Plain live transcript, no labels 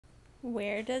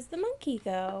Where does the monkey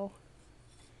go?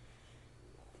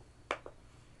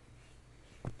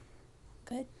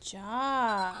 Good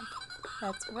job.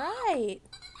 That's right.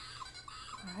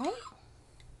 All right.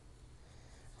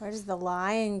 Where does the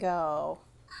lion go?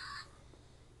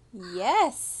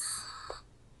 Yes.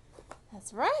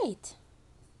 That's right.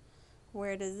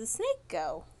 Where does the snake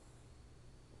go?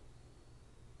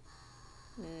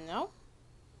 No.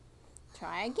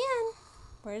 Try again.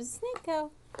 Where does the snake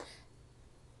go?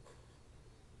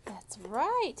 That's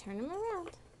right. Turn him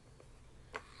around.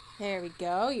 There we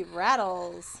go. He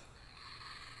rattles.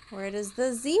 Where does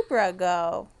the zebra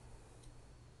go?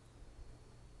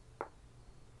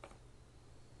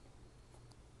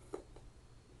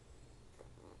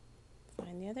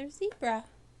 Find the other zebra.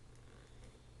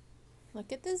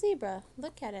 Look at the zebra.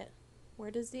 Look at it.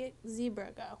 Where does the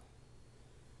zebra go?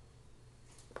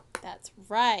 That's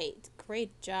right.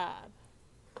 Great job.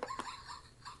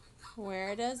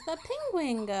 Where does the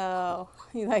penguin go?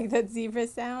 You like that zebra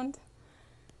sound?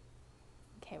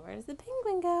 Okay, where does the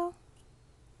penguin go?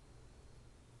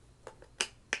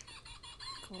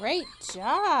 Great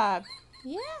job.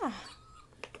 Yeah. There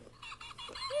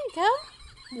you go.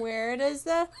 Where does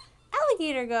the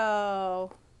alligator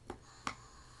go?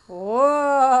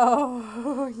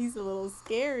 Whoa, he's a little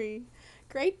scary.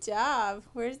 Great job.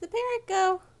 Where does the parrot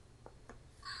go?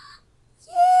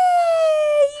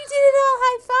 Yay! You did it all.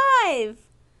 High five.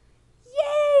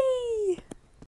 Yay!